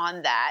touch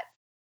on that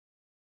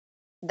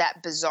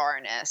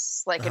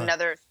bizarreness. Like Uh-huh.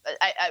 another,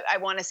 I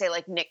want to say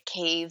like Nick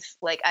Cave.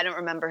 Like I don't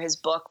remember his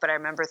book, but I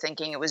remember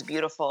thinking it was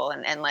beautiful.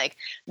 And like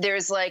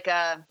there's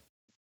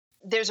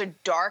a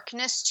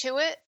darkness to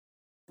it,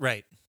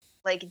 Right.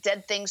 like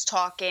dead things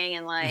talking,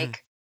 and Hmm.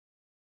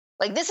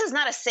 like this is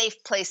not a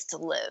safe place to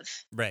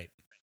live. Right.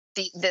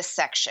 This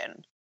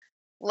section,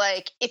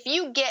 like if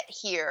you get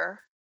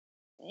here,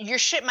 your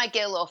shit might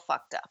get a little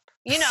fucked up.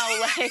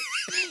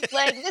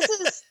 Like this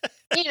is,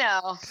 you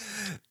know,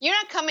 you're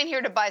not coming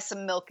here to buy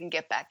some milk and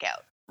get back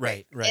out.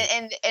 Right. Right.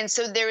 Right. And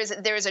so there is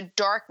a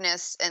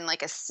darkness and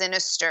like a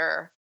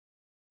sinister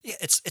Yeah,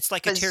 it's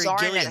like a Terry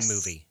Gilliam bizarreness.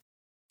 movie.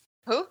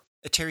 Who?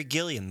 A Terry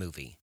Gilliam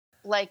movie.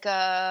 Like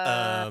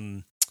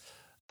Um, uh,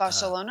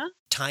 Barcelona?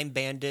 Time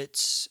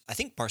Bandits. I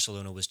think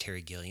Barcelona was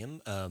Terry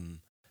Gilliam.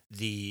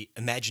 The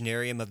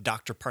Imaginarium of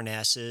Dr.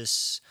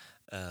 Parnassus.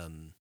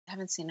 Um, I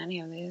haven't seen any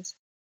of these.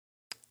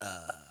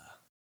 uh,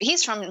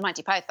 He's from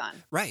Monty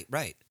Python. right,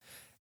 right.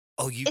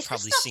 Oh, you've Is this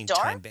probably stuff seen Time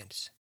dark?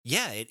 Bandits.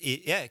 Yeah,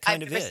 it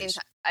kind of is.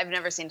 I've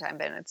never seen Time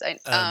Bandits.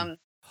 Um,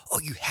 oh,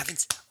 you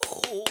haven't?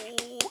 Oh,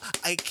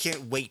 I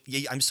can't wait.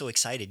 Yeah, I'm so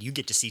excited. You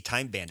get to see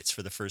Time Bandits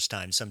for the first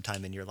time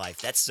sometime in your life.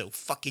 That's so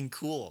fucking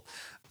cool.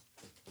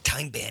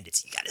 Time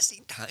Bandits. You got to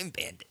see Time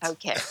Bandits.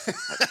 Okay.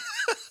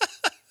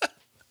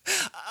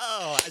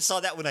 Oh, I saw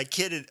that when I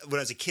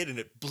was a kid, and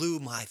it blew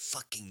my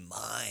fucking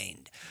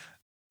mind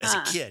as a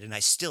Huh. kid, and I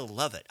still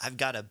love it. I've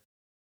got a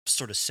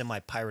sort of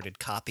semi-pirated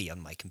copy on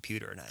my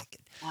computer, and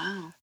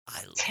Wow.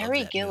 I love Terry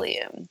that movie.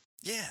 Gilliam.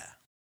 Yeah,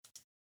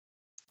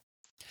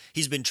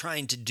 he's been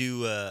trying to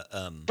do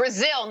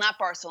Brazil, not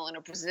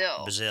Barcelona,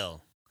 Brazil.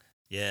 Brazil.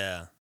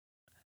 Yeah,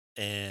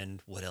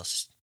 and what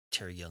else?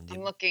 Terry Gilliam.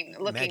 I'm looking now.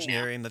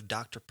 Imaginarium of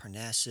Dr.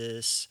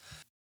 Parnassus.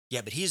 Yeah,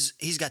 but he's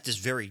got this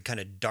very kind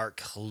of dark,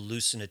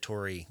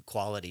 hallucinatory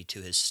quality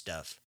to his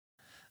stuff.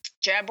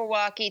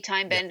 Jabberwocky,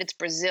 Time Yep. Bandits,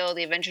 Brazil,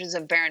 The Adventures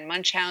of Baron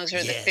Munchausen,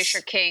 The Yes.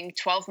 Fisher King,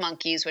 12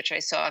 Monkeys, which I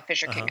saw,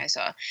 Fisher King Uh-huh. I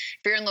saw,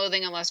 Fear and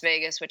Loathing in Las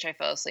Vegas, which I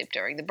fell asleep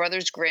during, The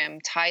Brothers Grimm,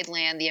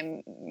 Tideland,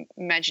 The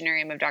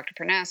Imaginarium of Dr.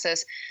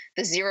 Parnassus,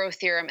 The Zero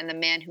Theorem, and The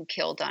Man Who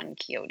Killed Don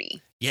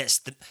Quixote. Yes,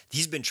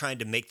 he's been trying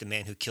to make The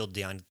Man Who Killed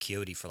Don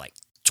Quixote for like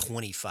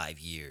 25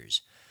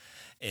 years.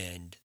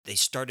 And they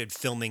started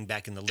filming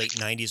back in the late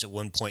 90s at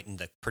one point, and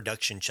the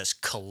production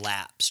just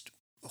collapsed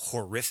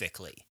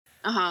horrifically.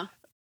 Uh-huh.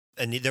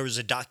 And there was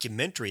a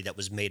documentary that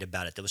was made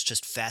about it that was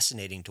just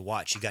fascinating to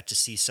watch. You got to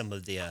see some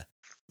of the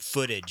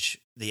footage,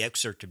 the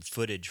excerpted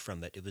footage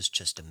from it. It was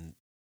just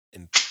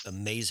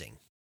amazing.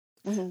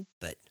 Mm-hmm.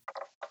 But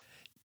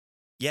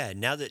yeah,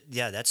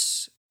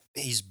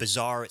 he's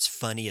bizarre. It's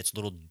funny. It's a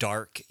little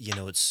dark.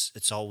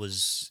 It's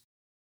always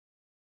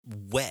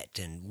wet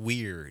and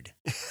weird.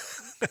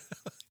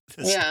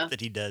 The stuff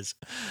that he does.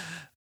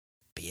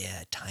 But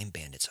yeah, Time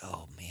Bandits.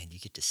 Oh man, you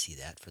get to see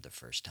that for the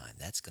first time.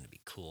 That's going to be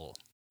cool.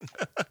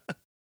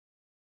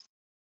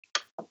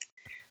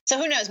 So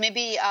who knows?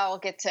 Maybe I'll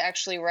get to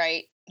actually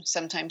write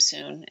sometime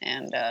soon.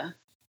 And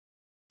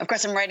of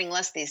course, I'm writing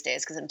less these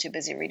days because I'm too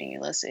busy reading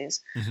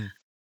Ulysses. Mm-hmm.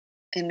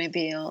 And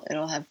maybe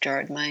it'll have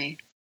jarred my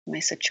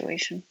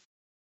situation.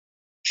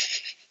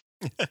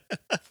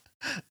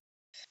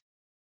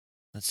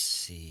 Let's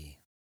see.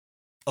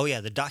 Oh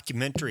yeah, the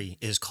documentary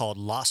is called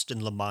Lost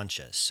in La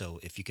Mancha. So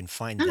if you can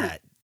find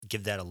that,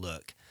 give that a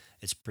look.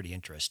 It's pretty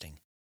interesting.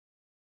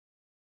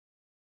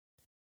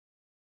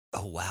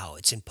 Oh wow,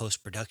 it's in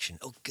post-production.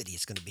 Oh goody,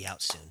 it's going to be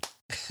out soon.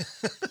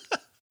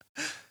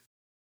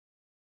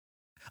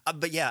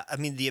 But yeah, I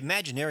mean, the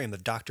Imaginarium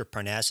of Dr.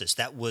 Parnassus,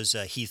 that was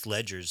Heath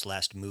Ledger's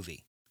last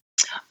movie.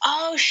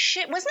 Oh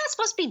shit! Wasn't that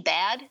supposed to be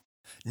bad?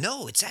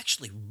 No, it's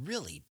actually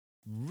really,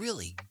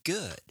 really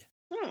good.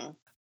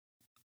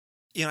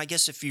 I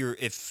guess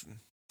if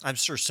I'm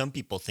sure some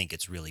people think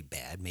it's really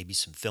bad, maybe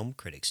some film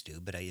critics do,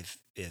 but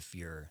if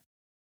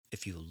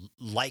you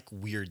like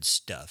weird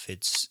stuff,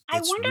 it's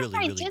I wonder really, if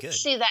I really did good.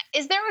 see that.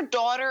 Is there a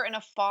daughter and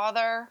a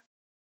father?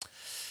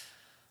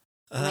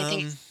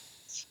 I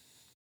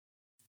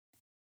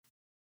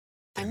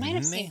might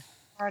have seen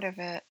part of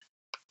it.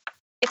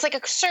 It's like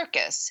a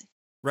circus.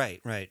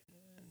 Right.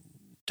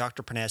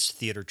 Dr. Parnassus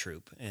Theater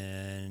Troupe.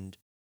 And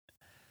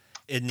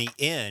in the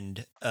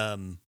end,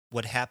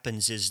 what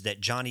happens is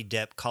that Johnny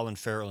Depp, Colin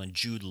Farrell, and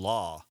Jude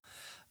Law,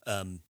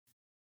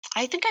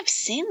 I think I've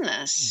seen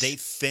this. they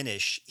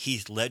finish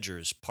Heath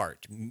Ledger's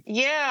part.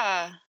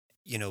 Yeah.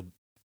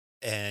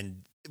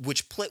 And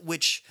which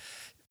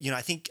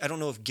I don't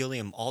know if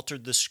Gilliam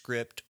altered the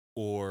script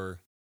or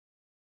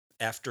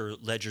after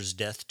Ledger's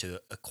death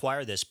to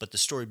acquire this, but the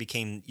story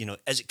became,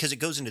 because it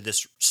goes into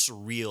this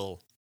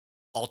surreal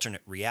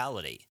alternate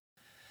reality.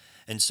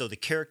 And so the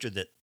character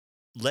that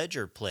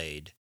Ledger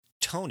played,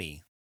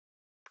 Tony,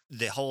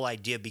 the whole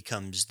idea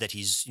becomes that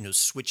he's,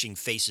 switching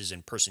faces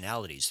and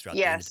personalities throughout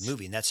the end of the Yes.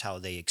 movie, and that's how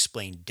they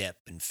explain Depp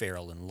and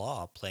Farrell and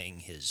Law playing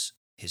his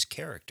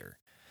character,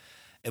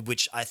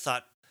 which I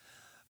thought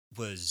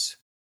was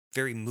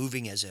very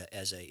moving as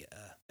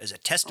a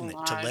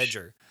testament to Homage.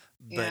 Ledger,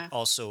 but Yeah.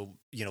 also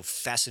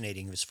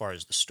fascinating as far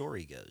as the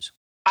story goes.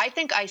 I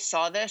think I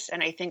saw this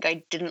and I think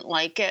I didn't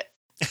like it.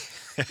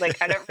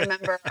 Like I don't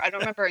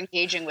remember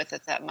engaging with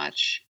it that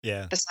much.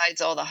 Yeah.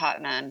 Besides all the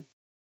hot men.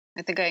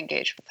 I think I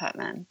engaged with hot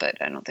men,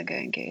 but I don't think I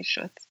engaged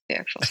with the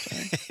actual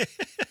story.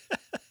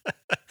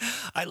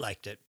 I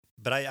liked it,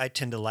 but I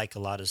tend to like a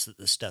lot of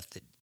the stuff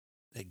that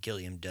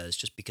Gilliam does,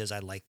 just because I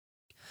like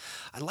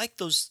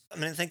those. I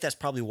mean, I think that's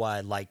probably why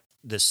I like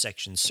this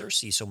section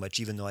Circe so much,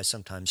 even though I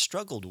sometimes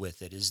struggled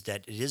with it. Is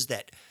that it is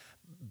that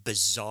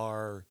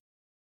bizarre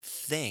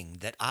thing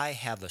that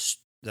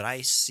that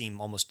I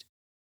seem almost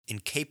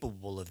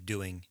incapable of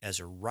doing as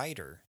a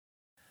writer,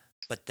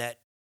 but that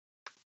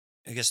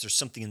I guess there's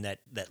something in that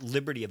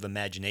liberty of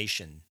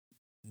imagination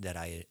that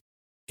I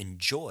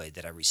enjoy,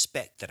 that I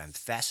respect, that I'm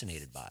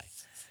fascinated by.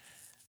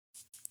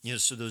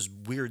 So those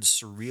weird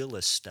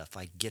surrealist stuff,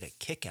 I get a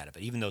kick out of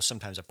it, even though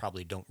sometimes I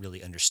probably don't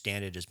really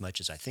understand it as much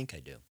as I think I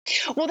do.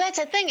 Well, that's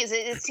the thing is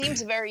it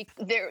seems very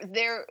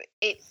I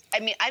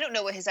mean, I don't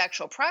know what his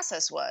actual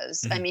process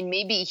was. I Mhm. mean,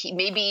 maybe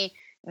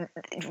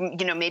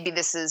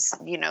this is,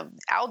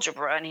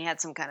 algebra and he had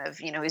some kind of,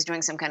 he's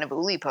doing some kind of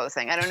Oulipo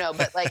thing. I don't know,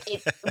 but like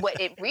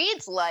what it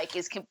reads like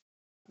is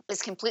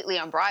completely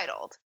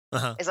unbridled.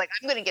 Uh-huh. It's like,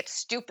 I'm going to get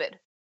stupid.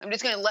 I'm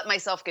just going to let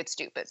myself get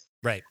stupid.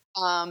 Right.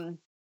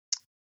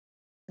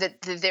 That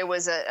there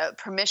was a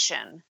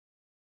permission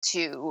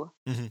to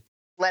Hmm.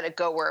 let it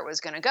go where it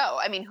was going to go.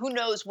 I mean, who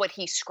knows what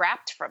he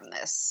scrapped from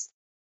this?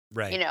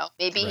 Right.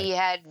 Maybe Right. he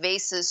had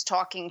vases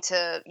talking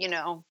to,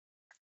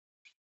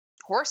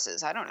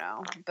 horses. I don't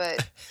know,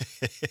 but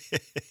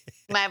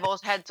might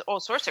have had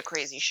all sorts of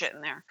crazy shit in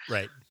there.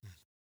 Right.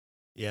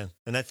 Yeah.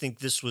 And I think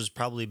this was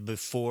probably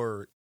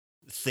before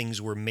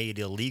things were made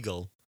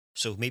illegal.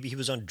 So maybe he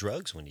was on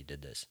drugs when he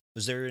did this.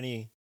 Was there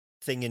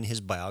anything in his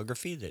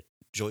biography that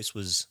Joyce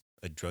was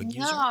a drug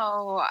user?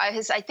 No,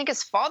 I think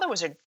his father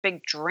was a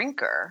big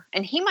drinker,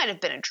 and he might have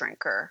been a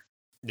drinker.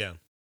 Yeah.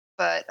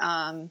 But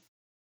yeah,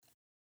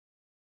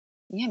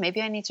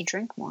 maybe I need to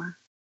drink more.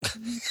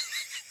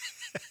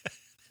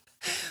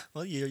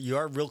 Well, you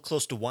are real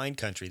close to wine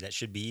country. That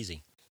should be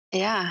easy.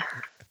 Yeah.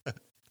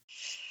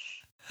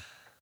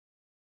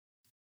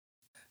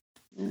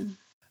 Mm.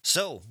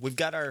 So we've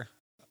got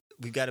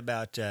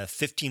about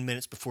 15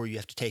 minutes before you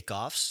have to take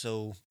off.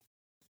 So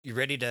you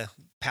ready to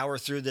power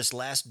through this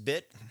last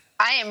bit?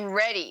 I am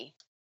ready.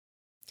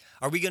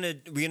 Are we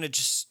gonna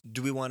just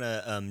do we want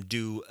to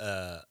do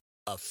a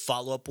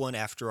follow-up one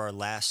after our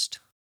last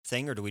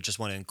thing, or do we just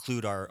want to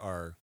include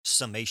our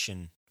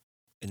summation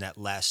in that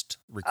last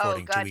Oh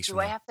recording 2 God, weeks do from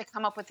I now? have to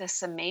come up with a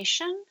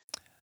summation?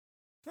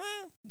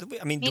 Well, do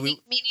Meaning, we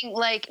meaning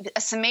like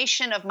a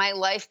summation of my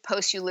life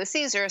post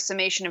Ulysses, or a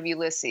summation of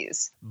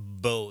Ulysses?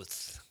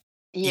 both?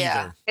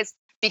 Yeah, Either. it's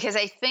because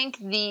I think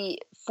the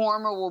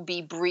former will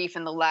be brief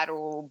and the latter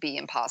will be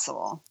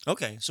impossible.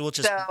 Okay, so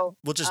So,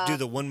 we'll just do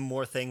the one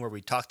more thing where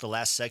we talk the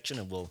last section,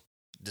 and we'll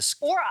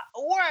or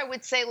I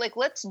would say, like,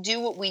 let's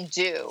do what we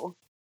do.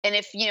 And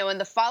if, in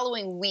the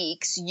following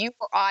weeks, you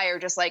or I are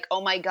just like,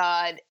 oh my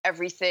God,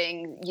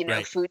 everything,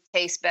 Right. food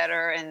tastes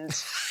better and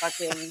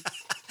fucking,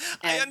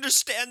 I and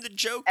understand the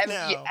joke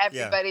now. Yeah.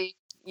 everybody,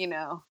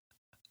 I'm,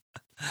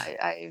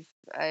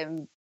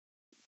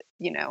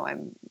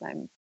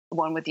 I'm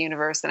one with the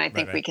universe. And I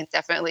think we Right. can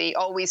definitely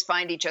always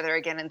find each other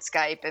again in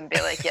Skype and be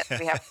like, yes,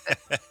 we have to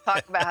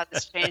talk about how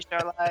this changed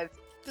our lives.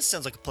 This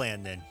sounds like a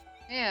plan then.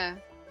 Yeah.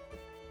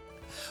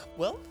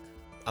 Well,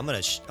 I'm gonna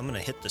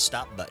hit the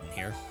stop button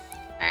here.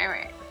 All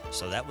right.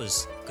 So that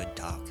was good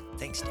talk.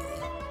 Thanks,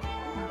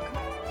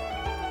 Delia.